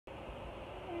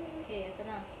Okay, ito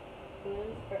na.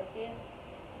 Super, okay.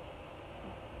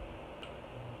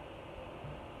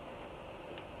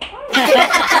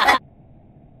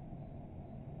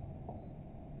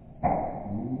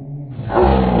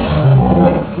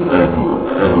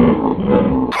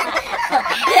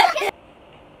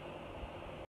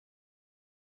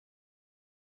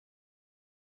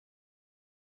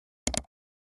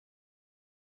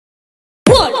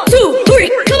 One, two,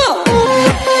 three, come on!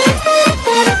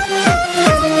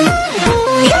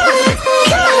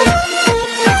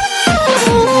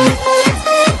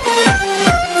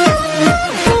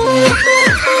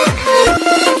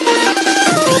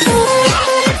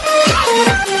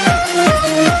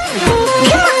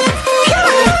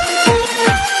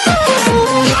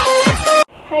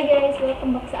 Hi guys!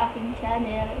 Welcome back sa aking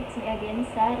channel. It's me again,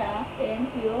 Sarah, and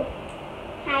you.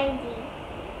 Hi, G.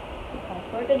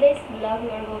 For today's vlog, we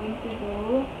are going to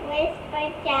do Whisper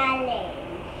challenge.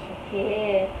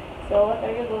 okay. So what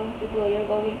are you going to do? You're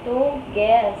going to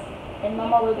guess, and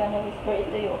Mama will gonna whisper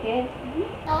it to you. Okay?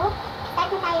 So,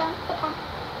 start na tayo. Puta.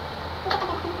 Puta ka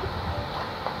na.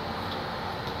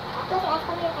 Close your eyes.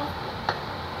 Cover your eyes.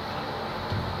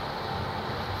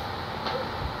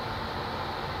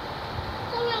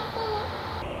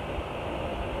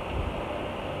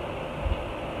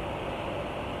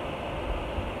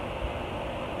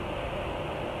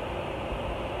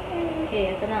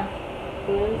 Okay, ito na.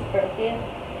 Whisper, okay?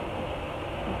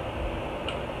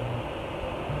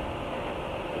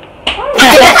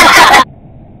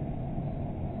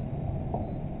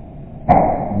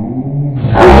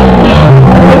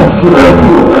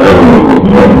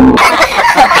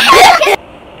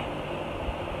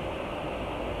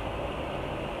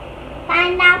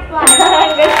 Pineapple.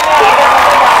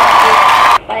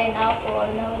 Pineapple,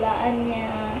 nahulaan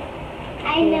niya.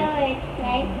 I know it,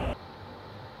 right?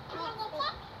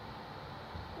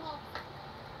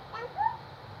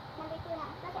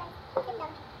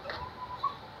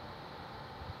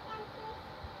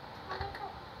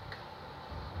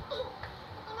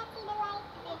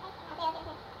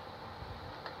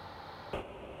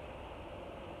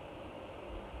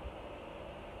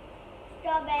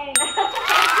 Strawberry.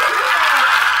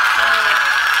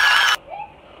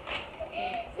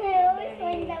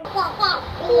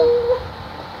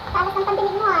 Tapos ang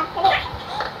pagdinig mo ah. Dali.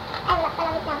 Ay, wala pala.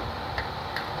 Wait lang.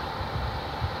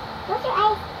 Close your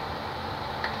eyes.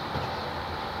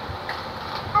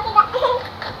 Okay ba?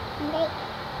 Hindi.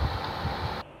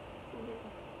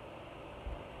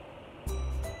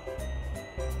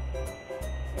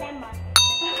 Lemon.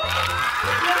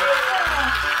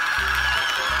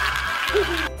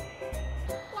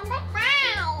 Number 5.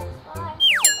 4.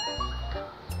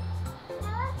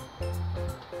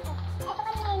 Ito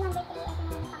pa yung number 3. Ito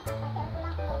na yung pangkapat. Ito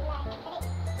lang ko lang.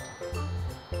 Dali.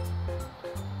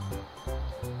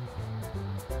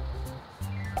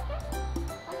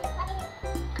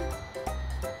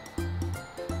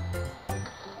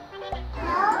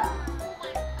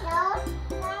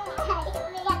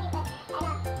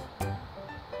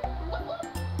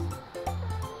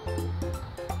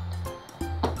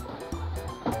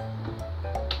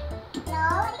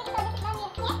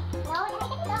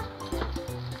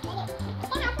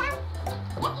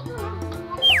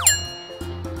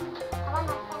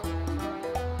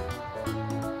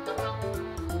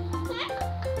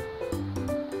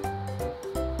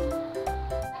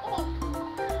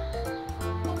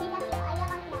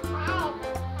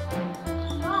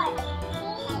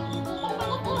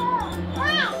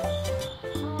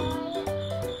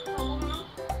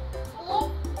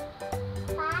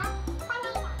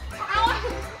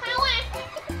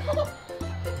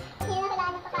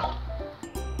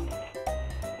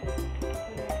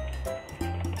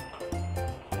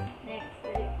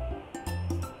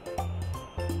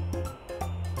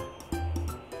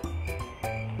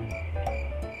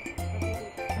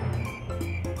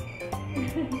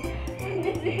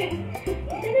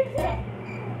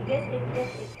 Get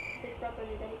it. Sit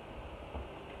properly, dali.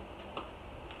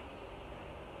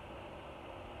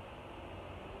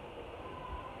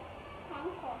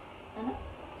 Ano?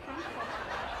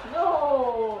 No!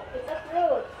 It's a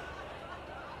fruit.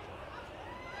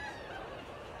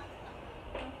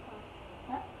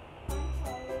 Huh?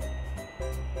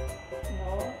 No.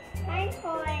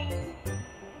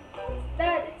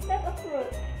 It's not a fruit.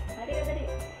 Dali ka, dali.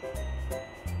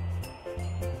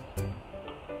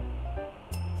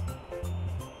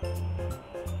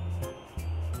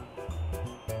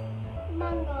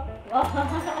 Mango.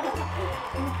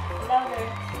 Louder.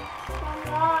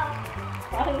 Mango.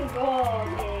 Mango.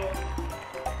 Okay.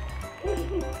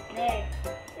 Next.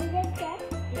 Is it that?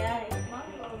 Yeah, it's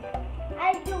mango.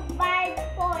 I do buy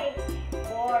 4.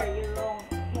 4. You're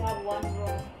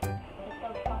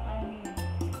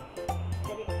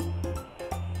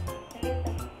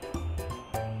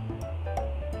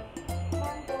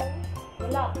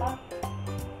Stop, ha?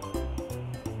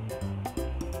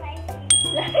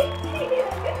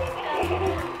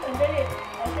 Ang dali.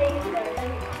 Ang say it, sir.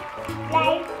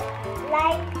 Dali.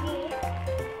 Like this.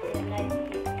 Ayan, like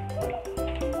this.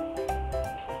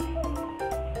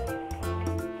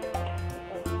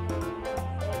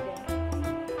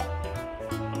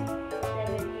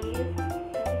 Seven is...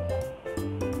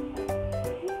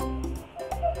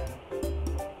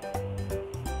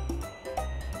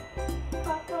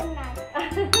 Coconut. Ang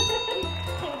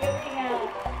galing nga.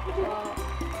 Oh.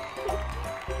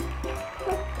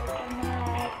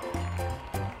 Coconut.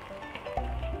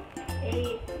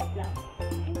 8 lang.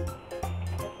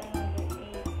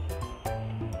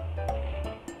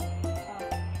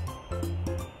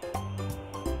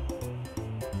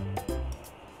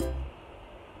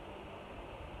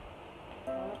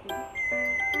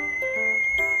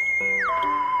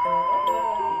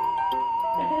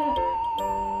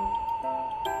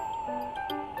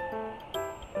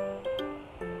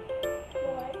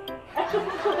 Basta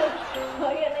number 8.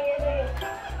 Oh, yan, yan, yan.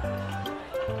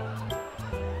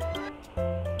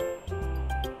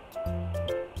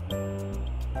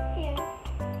 Here.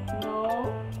 No.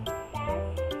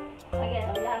 Again,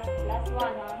 last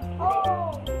one, huh?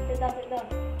 Oh. Sit down, sit down.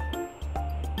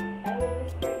 I will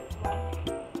whisper this one.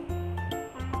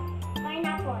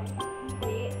 Pineapple.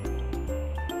 Three.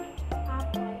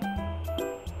 Apple.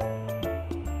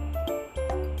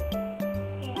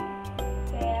 Pear.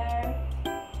 Pear.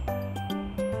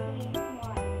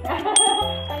 Lemon. Ang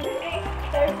galing.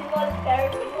 Persimmon,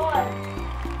 persimmon.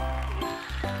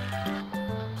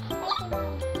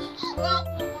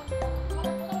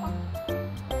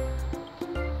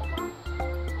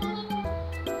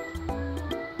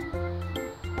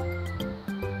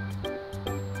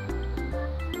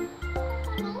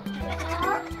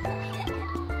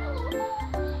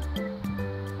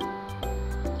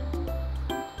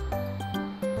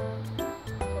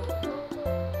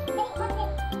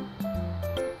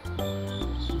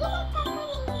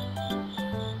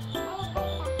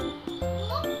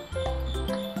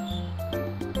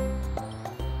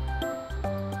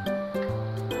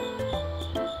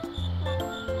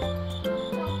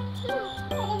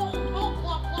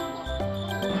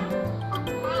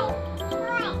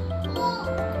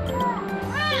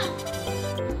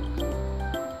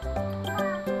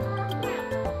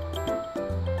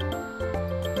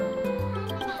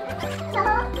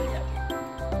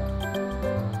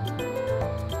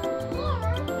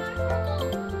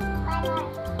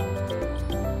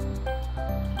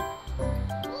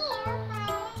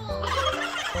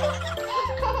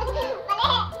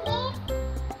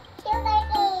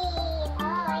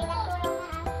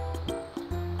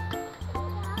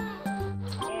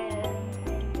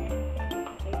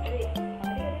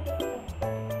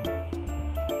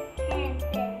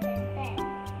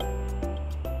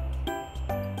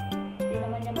 Hindi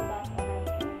naman niya mabasa.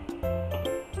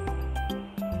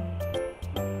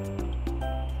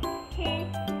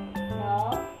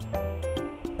 No?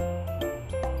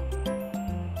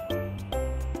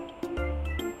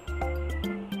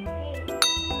 Peach,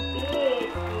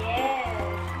 yes.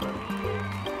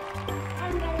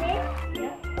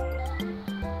 Yeah.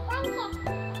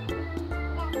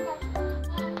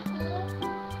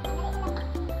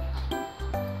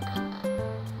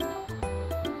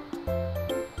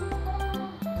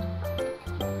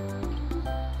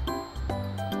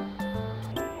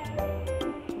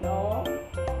 No?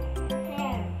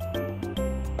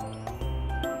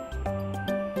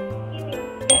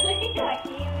 Galing ka,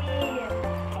 kiwi.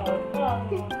 Oh, wow.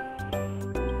 No?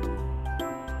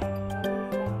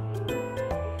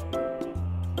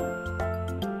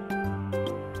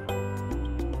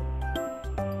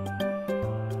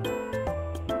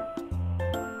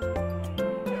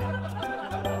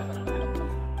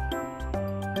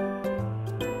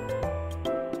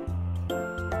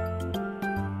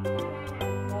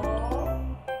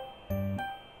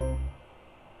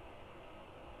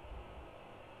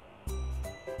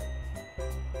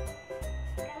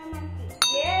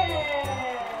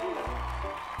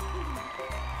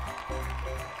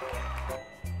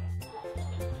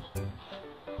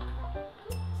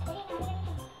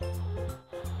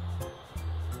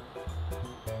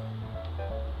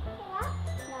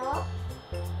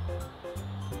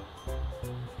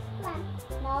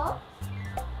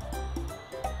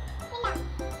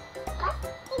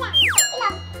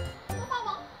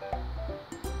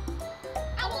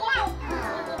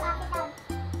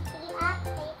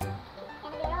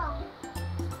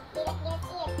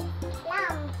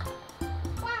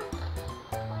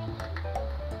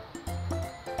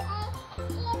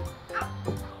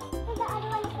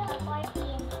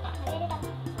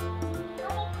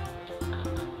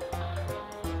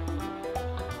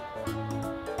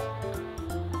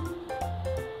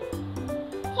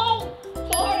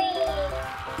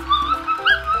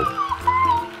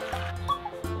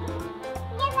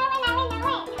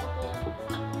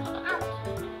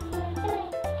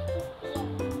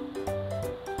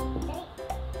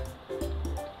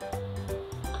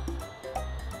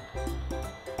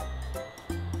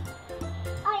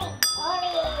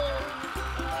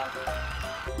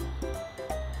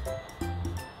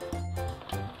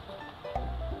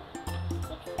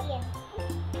 15.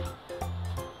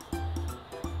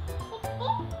 16?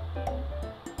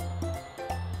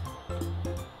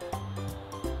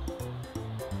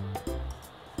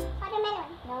 Watermelon.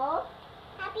 No.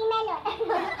 Happy melon.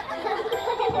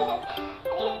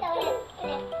 Ulit, ulit,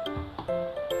 ulit.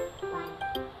 1.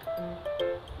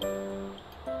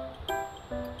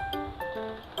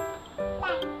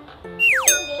 Line.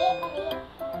 Hindi, mali.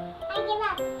 I give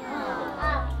up.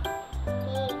 Up.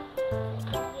 Okay. It's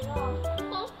gonna be wrong.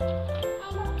 Okay.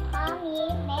 Honey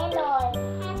melon.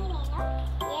 Honey melon?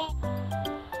 Yes.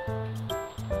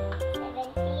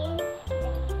 17.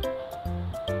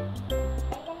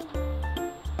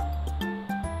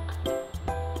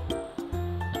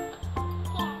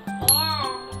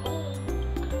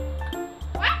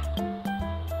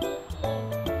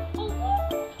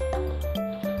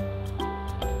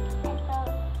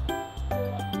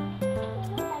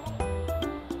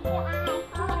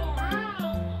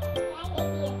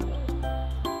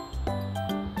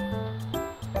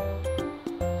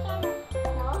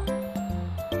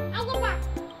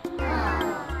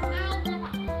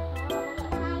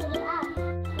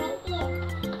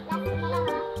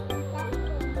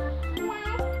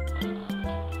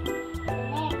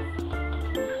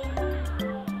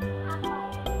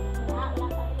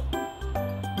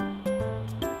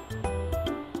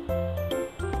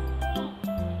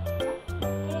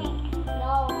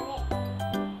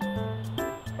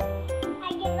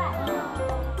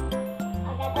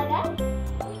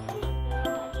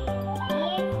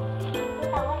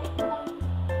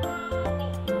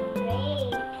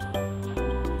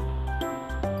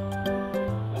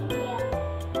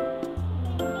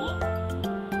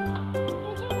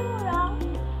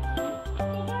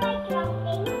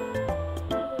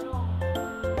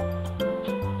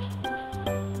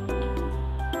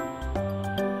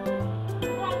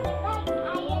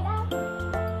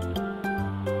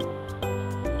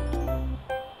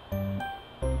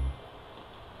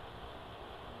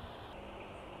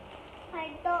 I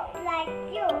don't like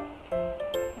you.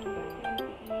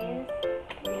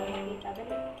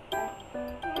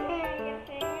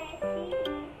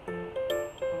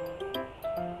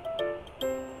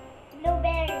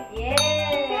 Blueberry.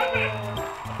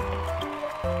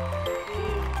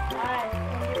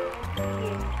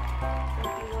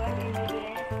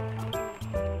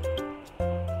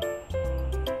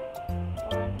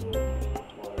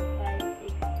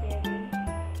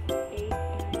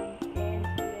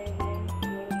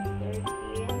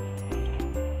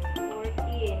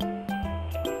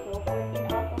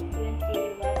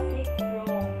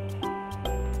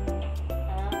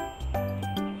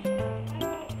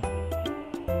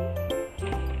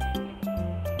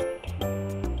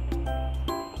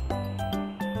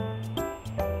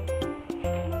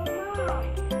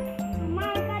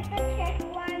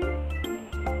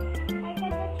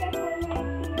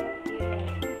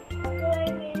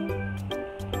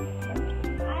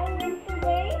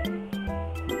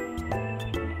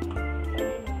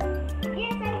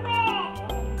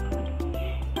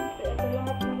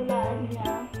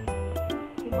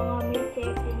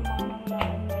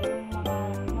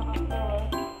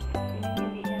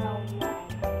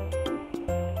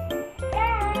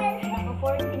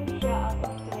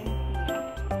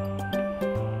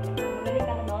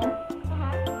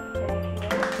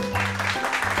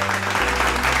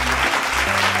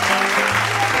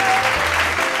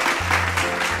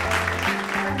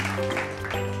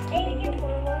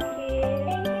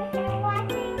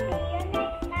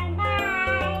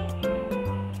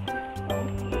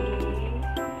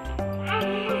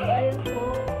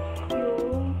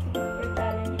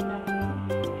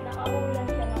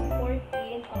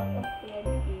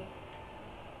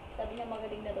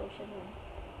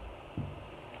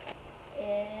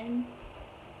 And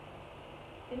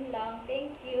yun lang.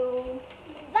 Thank you.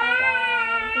 Bye!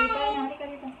 Bye! Halika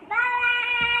dito. Bye!